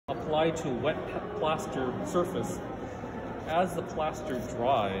applied to a wet plaster surface. As the plaster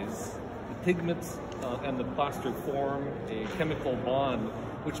dries, the pigments and the plaster form a chemical bond,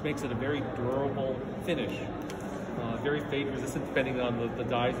 which makes it a very durable finish. Very fade resistant depending on the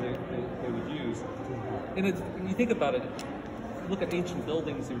dyes they would use. And you think about it, look at ancient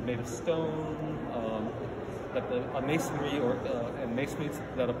buildings that were made of stone, that a masonry and masonry,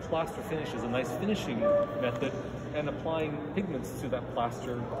 that a plaster finish is a nice finishing method, and applying pigments to that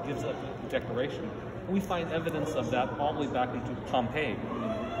plaster gives a decoration. And we find evidence of that all the way back into Pompeii.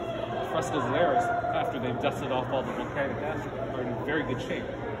 The frescoes there, after they've dusted off all the volcanic ash, are in very good shape.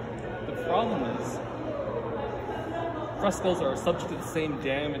 The problem is, frescoes are subject to the same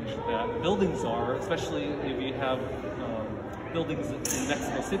damage that buildings are, especially if you have buildings in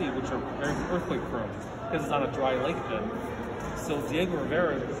Mexico City, which are very earthquake prone, because it's on a dry lake bed. So Diego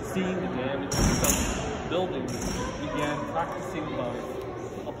Rivera, seeing the damage to some buildings, began practicing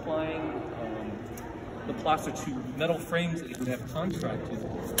applying the plaster to metal frames that he would have contracted,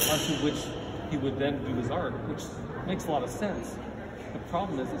 onto which he would then do his art, which makes a lot of sense. The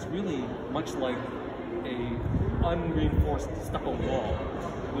problem is, it's really much like a unreinforced stucco wall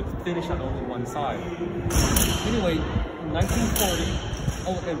with finish on only one side. Anyway, in 1940,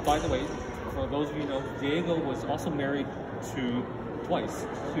 oh, and by the way, for those of you who know, Diego was also married twice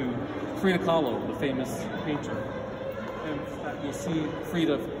to Frida Kahlo, the famous painter. And you'll see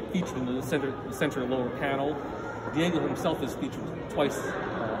Frida featured in the center lower panel. Diego himself is featured twice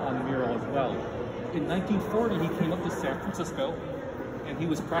on the mural as well. In 1940, he came up to San Francisco, and he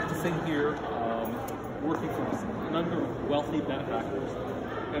was practicing here, working for a number of wealthy benefactors.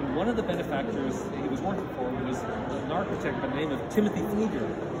 And one of the benefactors he was working for was an architect by the name of Timothy Pfluger.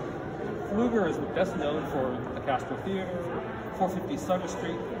 Pfluger is best known for the Castro Theater, 450 Sutter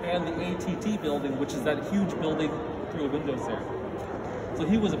Street, and the ATT building, which is that huge building through the windows there. So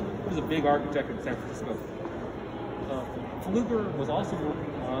he was a big architect in San Francisco. Pfluger was also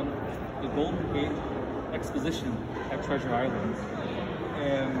working on the Golden Gate exposition at Treasure Island,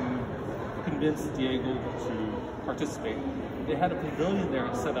 and convinced Diego to participate. They had a pavilion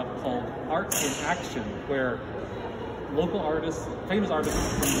there set up called Art in Action, where local artists, famous artists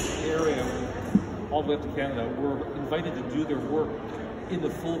from this area, all the way up to Canada, were invited to do their work in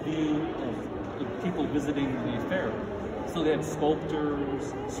the full view of the people visiting the fair. So they had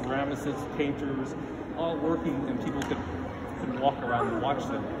sculptors, ceramicists, painters, all working, and people could walk around and watch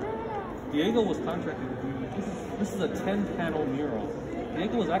them. Diego was contracted to do, this is a 10-panel mural.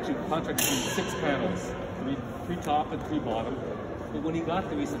 Diego was actually contracted to do 6 panels, three top and 3 bottom. But when he got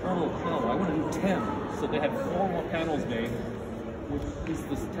there, he said, oh no, I want to do 10. So they had 4 more panels made, which is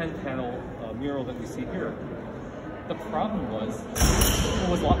this 10-panel mural that we see here. The problem was, there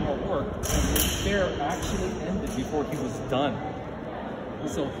was a lot more work, and the fair actually ended before he was done. And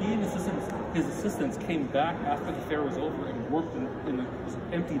so he and his assistants came back after the fair was over and worked in this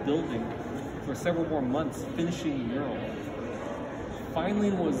empty building for several more months, finishing the mural. Finally,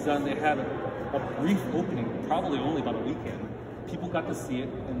 when it was done, they had a brief opening, probably only about a weekend. People got to see it,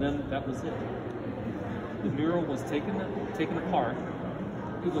 and then that was it. The mural was taken apart.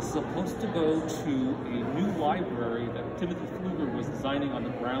 It was supposed to go to a new library that Timothy Pfluger was designing on the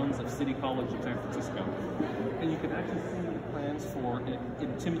grounds of City College in San Francisco. And you can actually see the plans for it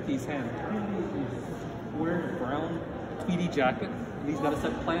in Timothy's hand. Timothy is wearing a brown tweedy jacket, and he's got a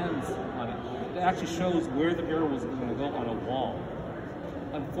set of plans on it. It actually shows where the mural was going to go on a wall.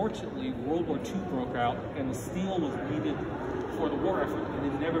 Unfortunately, World War II broke out, and the steel was needed for the war effort, and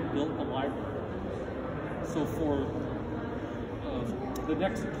they never built the library. So for the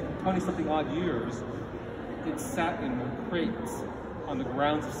next 20-something odd years, it sat in crates on the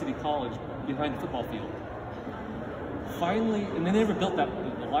grounds of City College behind the football field. Finally, and they never built the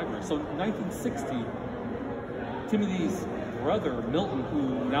library. So in 1960, Timothy's brother, Milton,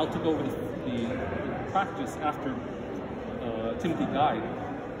 who now took over the practice after Timothy died,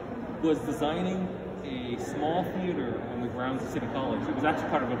 was designing a small theater on the grounds of City College. It was actually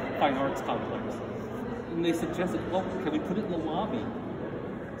part of a fine arts complex. And they suggested, oh, can we put it in the lobby?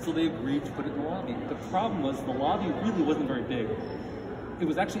 So they agreed to put it in the lobby. The problem was the lobby really wasn't very big. It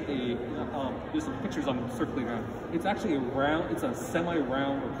was actually there's some pictures I'm circling around. It's actually it's a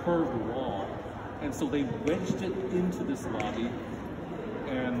semi-round or curved wall. And so they wedged it into this lobby,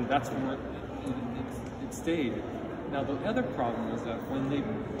 and that's where it stayed. Now the other problem was that when they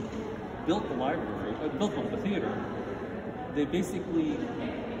built the library, built the theater, they basically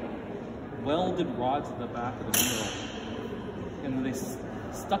welded rods at the back of the mural, and then they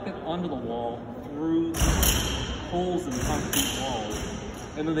stuck it onto the wall through holes in the concrete walls,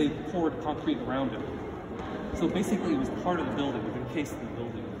 and then they poured concrete around it. So basically it was part of the building, it encased the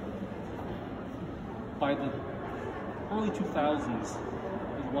building. by the early 2000s,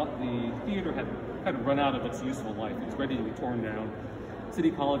 the theater had kind of run out of its useful life. It was ready to be torn down.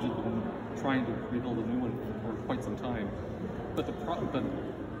 City College had been trying to rebuild a new one for quite some time, but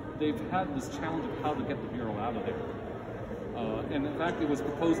they've had this challenge of how to get the mural out of there. And in fact, it was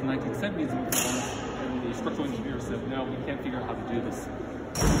proposed in the 1970s, and the structural engineer said, "No, we can't figure out how to do this.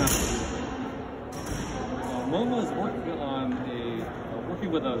 We're not going to do it." MoMA is working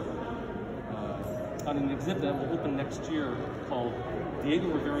with on an exhibit that will open next year called Diego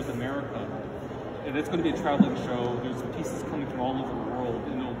Rivera's America. And it's going to be a traveling show. There's pieces coming from all over the world.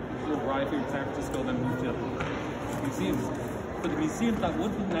 And it'll arrive here in San Francisco, then move to museums. But the museum thought it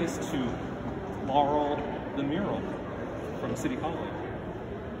would be nice to borrow the mural from City College.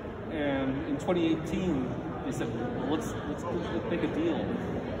 And in 2018, they said, well, let's make a deal.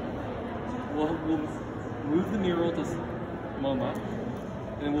 We'll move the mural to MoMA,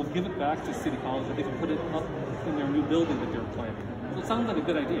 and then we'll give it back to City College so they can put it up in their new building that they're planning. So it sounds like a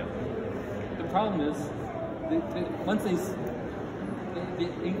good idea. The problem is, once they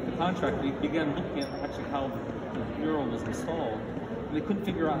inked the contract, they began looking at actually how the mural was installed, and they couldn't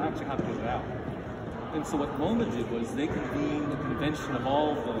figure out actually how to get it out. And so what MoMA did was they convened a convention of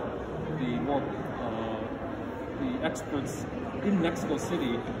all the experts in Mexico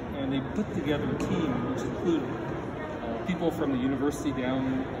City, and they put together a team which included people from the university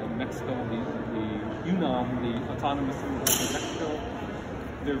down in Mexico, the UNAM, the Autonomous University of Mexico,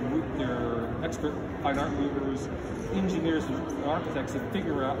 their expert fine art movers, engineers and architects to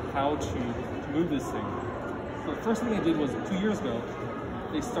figure out how to move this thing. So the first thing they did was 2 years ago,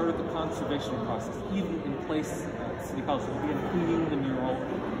 they started the conservation process, even in place at City College. They began cleaning the mural,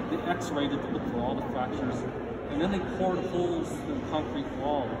 they x-rayed it to look for all the fractures, and then they poured holes in the concrete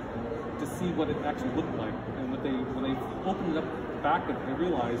wall to see what it actually looked like. And when they opened it up the back of it, they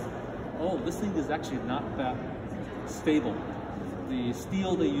realized, oh, this thing is actually not that stable. The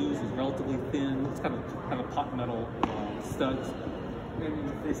steel they use is relatively thin. It's kind of pot metal studs.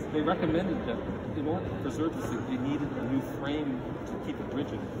 And they recommended that in order to preserve this thing, they needed a new frame to keep it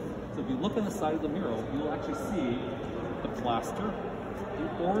rigid. So if you look on the side of the mural, you'll actually see the plaster. The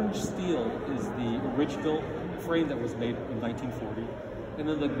orange steel is the original frame that was made in 1940. And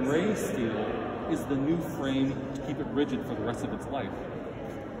then the gray steel is the new frame to keep it rigid for the rest of its life.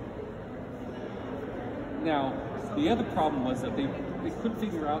 Now, the other problem was that they couldn't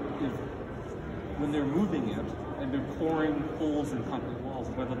figure out if, when they're moving it and they're pouring holes in concrete walls,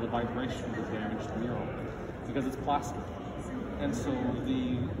 whether the vibration would damage the mural, because it's plastic. And so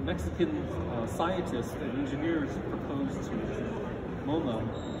the Mexican scientists and engineers proposed to MoMA,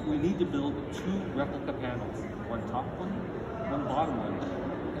 we need to build 2 replica panels, one top one, one bottom one,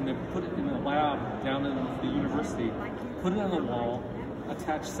 and then put it in a lab down in the university, put it on the wall,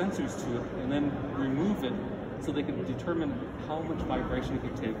 attach sensors to it, and then remove it so they can determine how much vibration it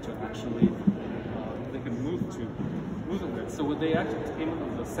could take to actually, they can move it with. So they actually came up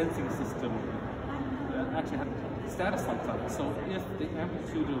with a sensing system that actually had status lights on it. So if the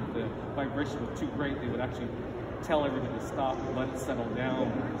amplitude of the vibration was too great, they would actually tell everything to stop and let it settle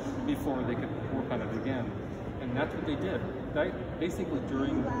down before they could work on it again. And that's what they did. Basically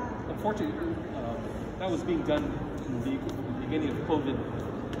unfortunately, that was being done in the beginning of COVID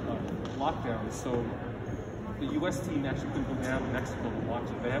lockdown. So the U.S. team actually couldn't go down to Mexico to watch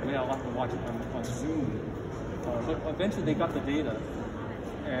it. We had a lot to watch it on Zoom. But eventually they got the data,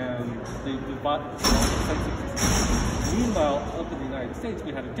 and they bought all the sensing systems. Meanwhile, up in the United States,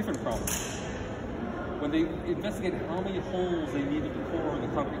 we had a different problem. When they investigated how many holes they needed to pour in the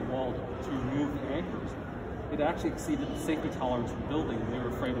concrete wall to remove the anchors, it actually exceeded the safety tolerance of the building, and they were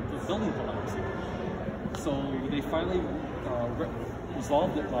afraid of the building collapsing. So they finally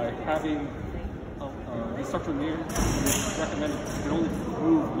resolved it by having the structural engineer recommended you can only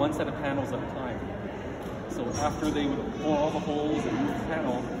move one set of panels at a time. So after they would pour all the holes and move the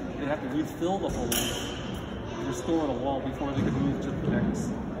panel, they'd have to refill the holes, restore the wall before they could move to the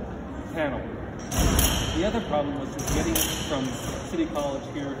next panel. The other problem was just getting it from City College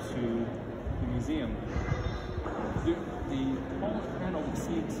here to the museum. The tallest panel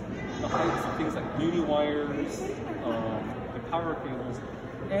exceeds the heights of things like beauty wires, the power cables,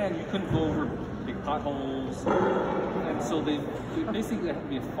 and you couldn't go over big potholes. And so they basically had to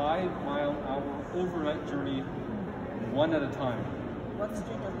be a 5-mile-hour overnight journey, one at a time. What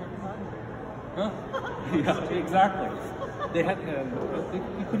street does that run? Huh? Yeah, exactly. They had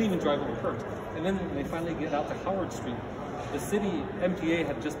you couldn't even drive over curbs. And then when they finally get out to Howard Street, the city MTA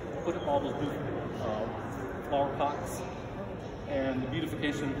had just put up all those new flower pots and the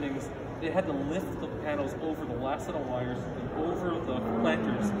beautification things. They had to lift the panels over the last set of wires and over the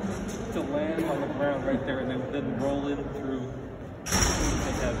planters to land on the ground right there and then roll in through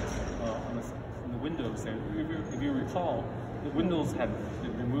they had on the windows there. If you recall, the windows had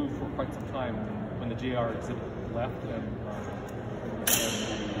been removed for quite some time when the JR exhibit left and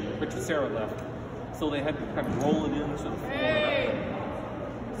Richard Serra left. So they had to kind of roll it into the floor.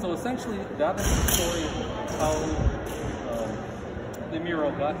 So essentially, that is the story of how the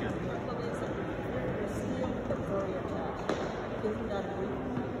mural got here.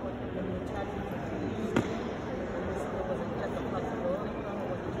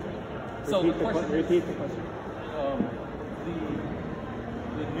 So the question, repeat the question.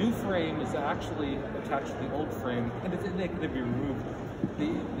 The new frame is actually attached to the old frame, and it can be removed. The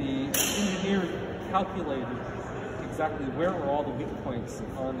engineer calculated exactly where were all the weak points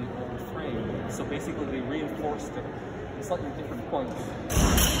on the old frame. So basically, they reinforced it at slightly different points.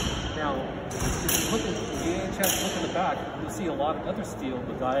 Now, if you look at the back, you'll see a lot of other steel,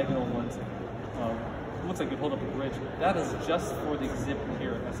 the diagonal ones. It looks like you hold up a bridge. That is just for the exhibit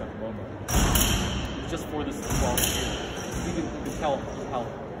here at SFMOMA. It's just for this wall here. You can tell how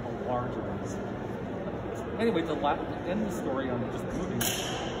large it is. Anyway, the end of the story on just moving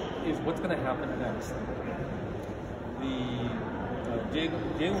is what's going to happen next. Diego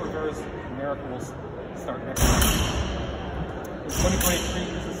Rivera's miracle will start next year. In 2023,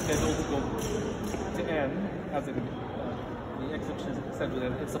 this is scheduled to end, as in the exhibition is scheduled to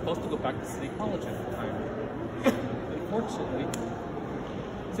end. It's supposed to go back to City College at the time. Unfortunately,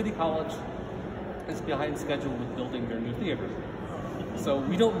 City College is behind schedule with building their new theater. So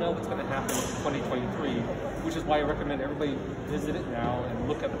we don't know what's going to happen in 2023, which is why I recommend everybody visit it now and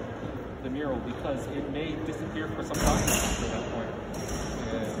look at the mural, because it may disappear for some time after that point.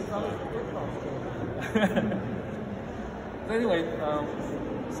 But anyway,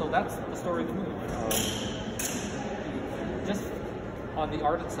 so that's the story of the movie. Just on the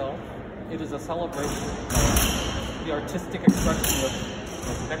art itself, it is a celebration of the artistic expression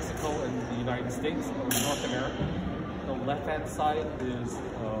of Mexico and the United States, or North America. The left-hand side is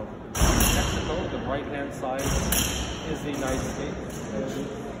Mexico, the right-hand side is the United States.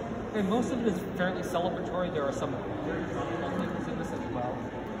 And most of it is fairly celebratory. There are some very topical things in this as well.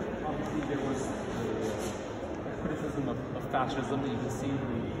 Obviously, there was criticism of fascism. You can see the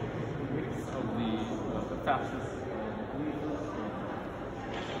mix of the fascist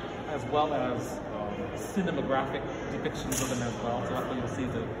as well as cinematographic depictions of them as well. So that's why you'll see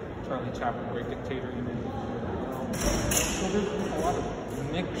the Charlie Chaplin, great dictator image. So there's a lot of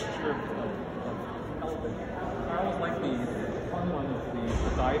mixture of elements. I always like the fun one is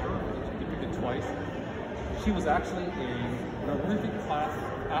the diver, which is depicted twice. She was actually an Olympic class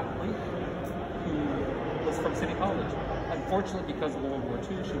athlete who was from City College. Unfortunately, because of World War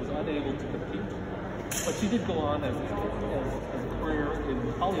II, she was unable to compete. But she did go on as a career in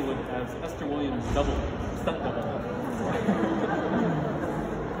Hollywood as Esther Williams' stunt double.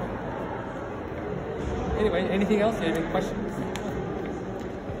 Anyway, anything else? Any questions?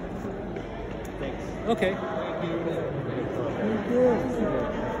 Thanks. Okay. Thank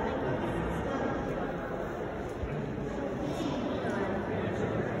you.